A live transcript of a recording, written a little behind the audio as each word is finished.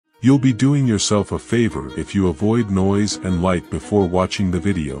You'll be doing yourself a favor if you avoid noise and light before watching the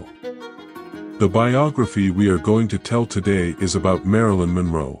video. The biography we are going to tell today is about Marilyn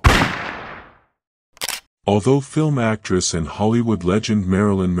Monroe. Although film actress and Hollywood legend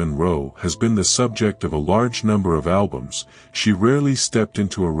Marilyn Monroe has been the subject of a large number of albums, she rarely stepped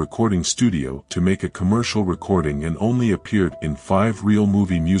into a recording studio to make a commercial recording and only appeared in 5 real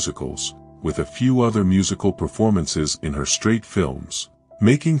movie musicals, with a few other musical performances in her straight films,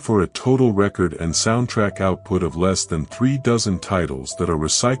 making for a total record and soundtrack output of less than 3 dozen titles that are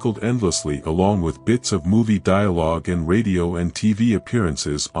recycled endlessly, along with bits of movie dialogue and radio and TV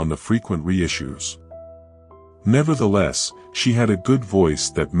appearances on the frequent reissues. Nevertheless, she had a good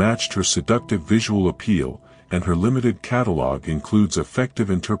voice that matched her seductive visual appeal, and her limited catalog includes effective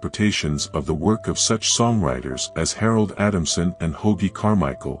interpretations of the work of such songwriters as Harold Adamson and Hoagy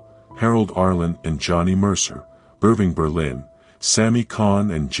Carmichael, Harold Arlen and Johnny Mercer, Irving Berlin, Sammy Cahn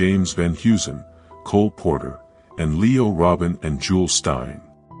and James Van Heusen, Cole Porter, and Leo Robin and Jules Stein.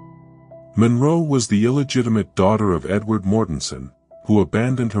 Monroe was the illegitimate daughter of Edward Mortensen, who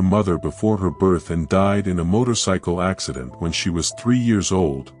abandoned her mother before her birth and died in a motorcycle accident when she was 3 years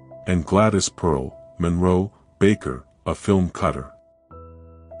old, and Gladys Pearl Monroe Baker, a film cutter.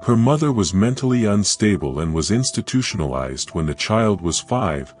 Her mother was mentally unstable and was institutionalized when the child was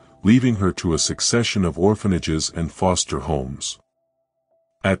 5, leaving her to a succession of orphanages and foster homes.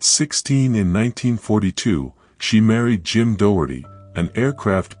 At 16 in 1942, she married Jim Doherty, an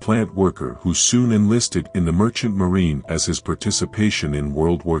aircraft plant worker who soon enlisted in the Merchant Marine as his participation in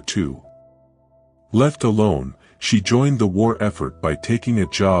World War II. Left alone, she joined the war effort by taking a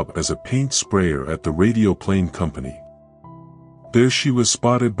job as a paint sprayer at the Radioplane Company. There she was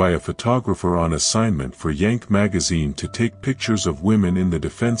spotted by a photographer on assignment for Yank magazine to take pictures of women in the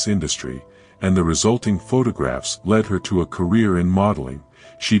defense industry, and the resulting photographs led her to a career in modeling.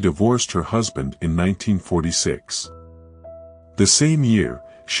 She divorced her husband in 1946. The same year,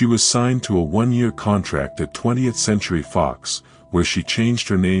 she was signed to a 1-year contract at 20th Century Fox, where she changed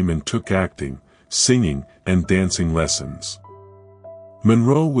her name and took acting, singing, and dancing lessons.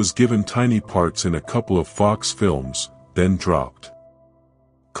 Monroe was given tiny parts in a couple of Fox films, then dropped.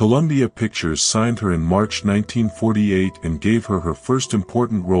 Columbia Pictures signed her in March 1948 and gave her her first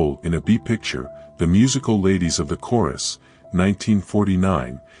important role in a B-picture, The Musical Ladies of the Chorus,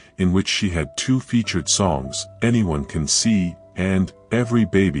 1949, in which she had 2 featured songs, Anyone Can See, and Every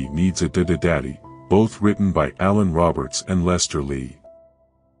Baby Needs a Daddy, both written by Alan Roberts and Lester Lee.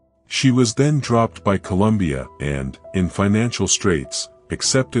 She was then dropped by Columbia and, in financial straits,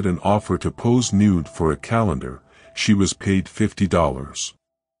 accepted an offer to pose nude for a calendar. She was paid $50.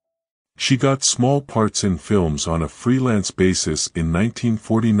 She got small parts in films on a freelance basis in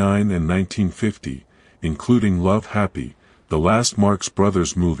 1949 and 1950, including Love Happy, the last Marx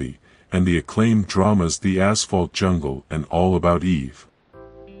Brothers movie, and the acclaimed dramas The Asphalt Jungle and All About Eve.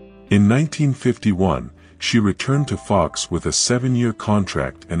 In 1951, she returned to Fox with a 7-year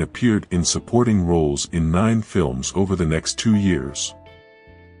contract and appeared in supporting roles in 9 films over the next 2 years.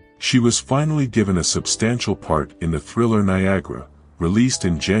 She was finally given a substantial part in the thriller Niagara, released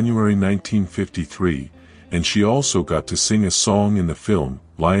in January 1953, and she also got to sing a song in the film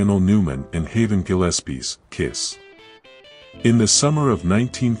Lionel Newman and Haven Gillespie's Kiss. In the summer of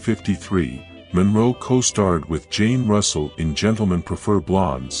 1953, Monroe co-starred with Jane Russell in Gentlemen Prefer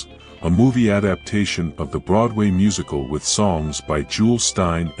Blondes, a movie adaptation of the Broadway musical with songs by Jules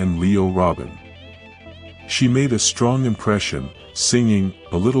Stein and Leo Robin. She made a strong impression, singing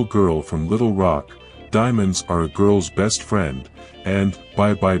A Little Girl from Little Rock, Diamonds Are a Girl's Best Friend, and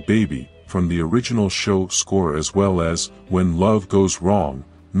Bye Bye Baby from the original show score, as well as When Love Goes Wrong,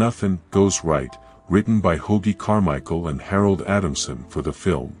 Nothing Goes Right, written by Hoagy Carmichael and Harold Adamson for the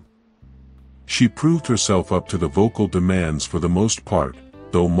film. She proved herself up to the vocal demands for the most part,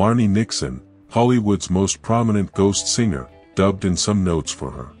 though Marni Nixon, Hollywood's most prominent ghost singer, dubbed in some notes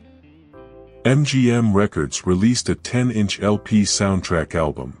for her. MGM Records released a 10-inch LP soundtrack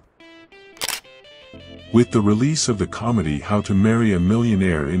album. With the release of the comedy How to Marry a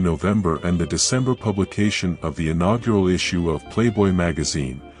Millionaire in November and the December publication of the inaugural issue of Playboy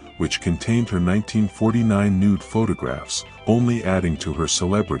magazine, which contained her 1949 nude photographs, only adding to her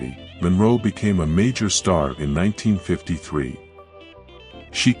celebrity, Monroe became a major star in 1953.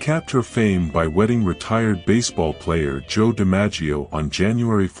 She capped her fame by wedding retired baseball player Joe DiMaggio on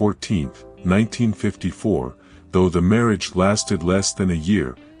January 14, 1954, though the marriage lasted less than a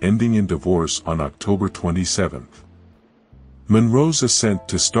year, ending in divorce on October 27. Monroe's ascent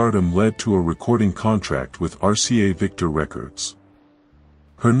to stardom led to a recording contract with RCA Victor Records.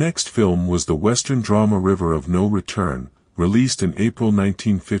 Her next film was the Western drama River of No Return, released in April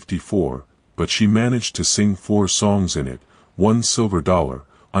 1954, but she managed to sing 4 songs in it: One Silver Dollar,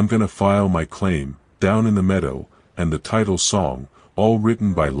 I'm Gonna File My Claim, Down in the Meadow, and the title song, all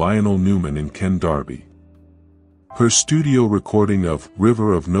written by Lionel Newman and Ken Darby. Her studio recording of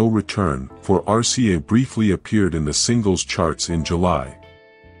River of No Return for RCA briefly appeared in the singles charts in July.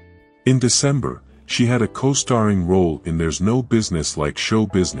 In December, she had a co-starring role in There's No Business Like Show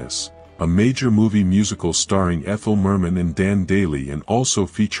Business, a major movie musical starring Ethel Merman and Dan Daly and also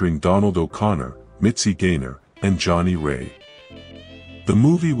featuring Donald O'Connor, Mitzi Gaynor, and Johnny Ray. The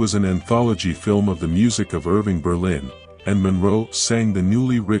movie was an anthology film of the music of Irving Berlin, and Monroe sang the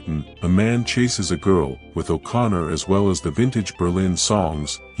newly written A Man Chases a Girl with O'Connor, as well as the vintage Berlin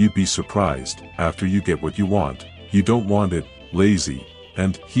songs You'd Be Surprised, After You Get What You Want, You Don't Want It, Lazy,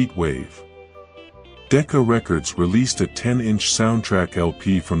 and Heat Wave. Decca Records released a 10-inch soundtrack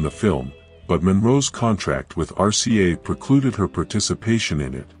LP from the film, but Monroe's contract with RCA precluded her participation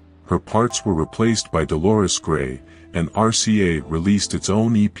in it. Her parts were replaced by Dolores Gray, and RCA released its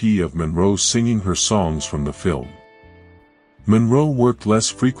own EP of Monroe singing her songs from the film. Monroe worked less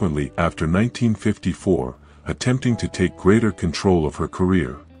frequently after 1954, attempting to take greater control of her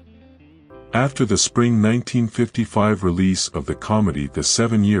career. After the spring 1955 release of the comedy The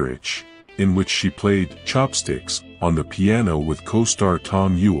 7-Year Itch, in which she played chopsticks on the piano with co-star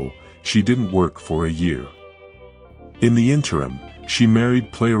Tom Ewell, she didn't work for a year. In the interim, she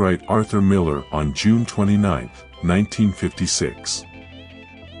married playwright Arthur Miller on June 29, 1956.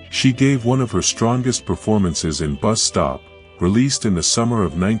 She gave one of her strongest performances in Bus Stop, released in the summer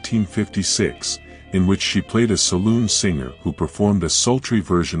of 1956, in which she played a saloon singer who performed a sultry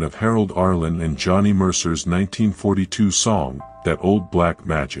version of Harold Arlen and Johnny Mercer's 1942 song, That Old Black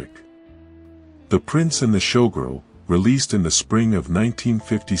Magic. The Prince and the Showgirl, released in the spring of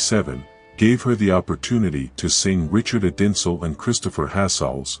 1957, gave her the opportunity to sing Richard Adinsel and Christopher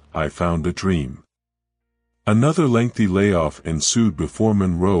Hassal's I Found a Dream. Another lengthy layoff ensued before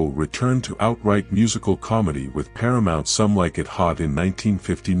Monroe returned to outright musical comedy with Paramount's Some Like It Hot in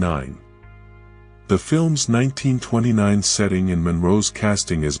 1959. The film's 1929 setting and Monroe's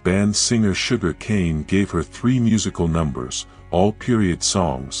casting as band singer Sugar Kane gave her 3 musical numbers, all period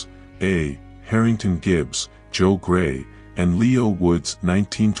songs: A. Harrington Gibbs, Joe Gray, and Leo Wood's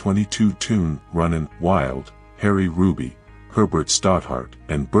 1922 tune Runnin' Wild, Harry Ruby, Herbert Stothart,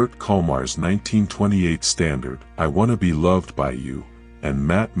 and Burt Kalmar's 1928 standard, I Wanna Be Loved by You, and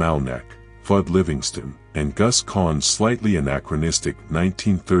Matt Malneck, Fudd Livingston, and Gus Kahn's slightly anachronistic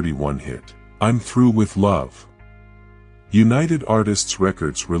 1931 hit, I'm Through with Love. United Artists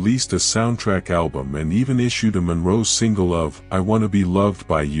Records released a soundtrack album and even issued a Monroe single of I Wanna Be Loved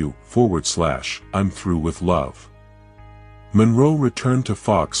by You, / I'm Through with Love. Monroe returned to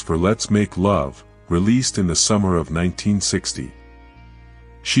Fox for Let's Make Love, released in the summer of 1960.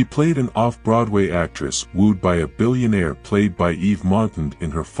 She played an off-Broadway actress wooed by a billionaire played by Eve Montant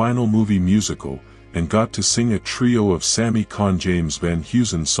in her final movie musical, and got to sing a trio of Sammy Kahn James Van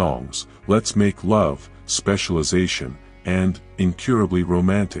Heusen songs, Let's Make Love, Specialization, and Incurably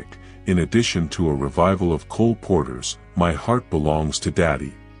Romantic, in addition to a revival of Cole Porter's My Heart Belongs to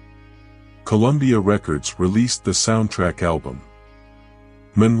Daddy. Columbia Records released the soundtrack album.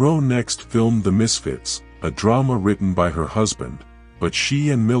 Monroe next filmed The Misfits, a drama written by her husband, but she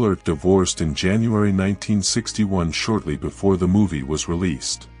and Miller divorced in January 1961 shortly before the movie was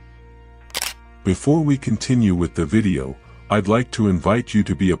released. Before we continue with the video, I'd like to invite you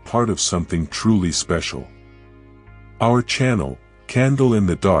to be a part of something truly special. Our channel, Candle in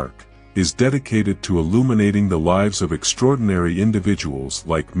the Dark, is dedicated to illuminating the lives of extraordinary individuals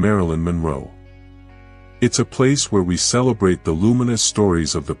like Marilyn Monroe. It's a place where we celebrate the luminous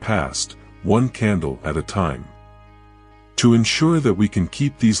stories of the past, one candle at a time. To ensure that we can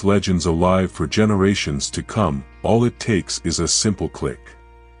keep these legends alive for generations to come, all it takes is a simple click.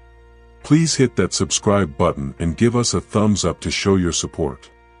 Please hit that subscribe button and give us a thumbs up to show your support.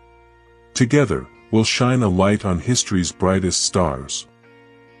 Together, we'll shine a light on history's brightest stars.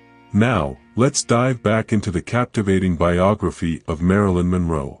 Now, let's dive back into the captivating biography of Marilyn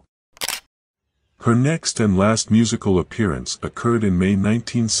Monroe. Her next and last musical appearance occurred in May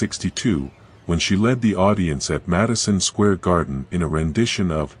 1962, when she led the audience at Madison Square Garden in a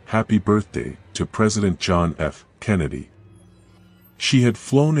rendition of Happy Birthday to President John F. Kennedy. She had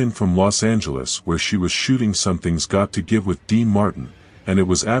flown in from Los Angeles where she was shooting Something's Got to Give with Dean Martin, and it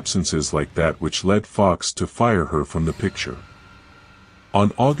was absences like that which led Fox to fire her from the picture.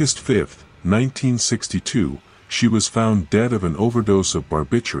 On August 5, 1962, she was found dead of an overdose of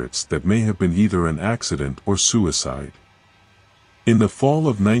barbiturates that may have been either an accident or suicide. In the fall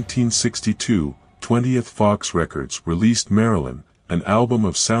of 1962, 20th Fox Records released Marilyn, an album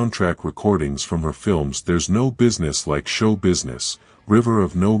of soundtrack recordings from her films There's No Business Like Show Business, River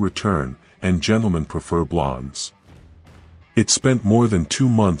of No Return, and Gentlemen Prefer Blondes. It spent more than 2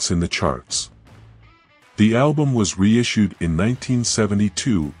 months in the charts. The album was reissued in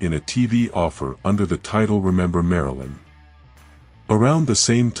 1972 in a TV offer under the title Remember Marilyn. Around the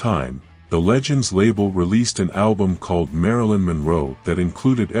same time, the Legends label released an album called Marilyn Monroe that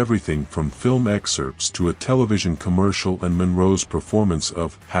included everything from film excerpts to a television commercial and Monroe's performance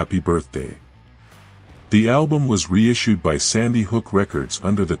of Happy Birthday. The album was reissued by Sandy Hook Records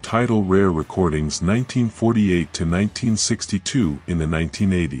under the title Rare Recordings 1948 to 1962 in the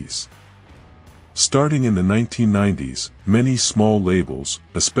 1980s. Starting in the 1990s, many small labels,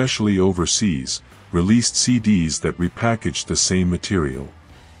 especially overseas, released CDs that repackaged the same material.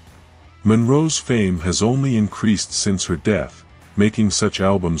 Monroe's fame has only increased since her death, making such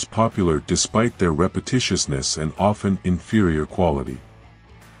albums popular despite their repetitiousness and often inferior quality.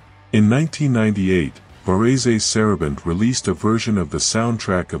 In 1998, Varese Sarabande released a version of the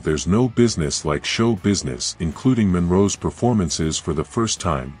soundtrack of There's No Business Like Show Business, including Monroe's performances for the first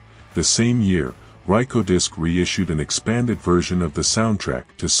time. The same year, Rykodisc reissued an expanded version of the soundtrack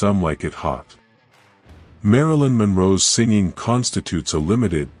to Some Like It Hot. Marilyn Monroe's singing constitutes a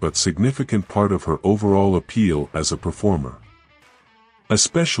limited but significant part of her overall appeal as a performer.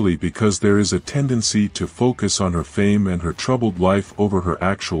 Especially because there is a tendency to focus on her fame and her troubled life over her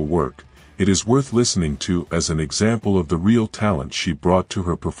actual work, it is worth listening to as an example of the real talent she brought to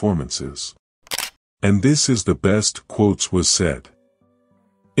her performances. And this is the best, quotes was said.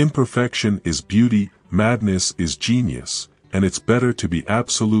 Imperfection is beauty, madness is genius, and it's better to be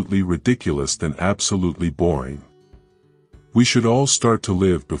absolutely ridiculous than absolutely boring. We should all start to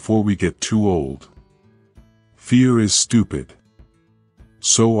live before we get too old. Fear is stupid.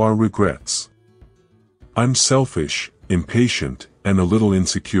 So are regrets. I'm selfish, impatient, and a little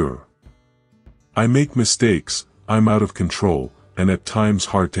insecure. I make mistakes, I'm out of control, and at times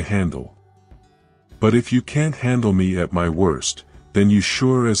hard to handle. But if you can't handle me at my worst, then you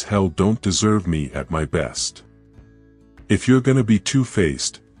sure as hell don't deserve me at my best. If you're gonna be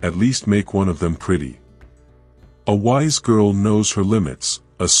two-faced, at least make one of them pretty. A wise girl knows her limits,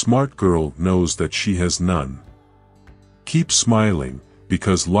 a smart girl knows that she has none. Keep smiling,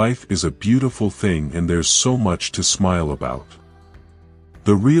 because life is a beautiful thing and there's so much to smile about.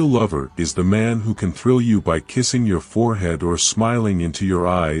 The real lover is the man who can thrill you by kissing your forehead or smiling into your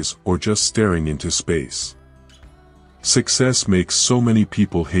eyes or just staring into space. Success makes so many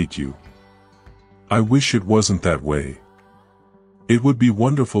people hate you. I wish it wasn't that way. It would be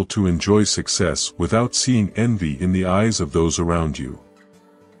wonderful to enjoy success without seeing envy in the eyes of those around you.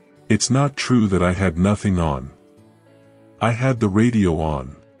 It's not true that I had nothing on. I had the radio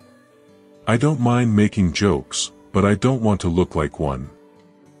on. I don't mind making jokes, but I don't want to look like one.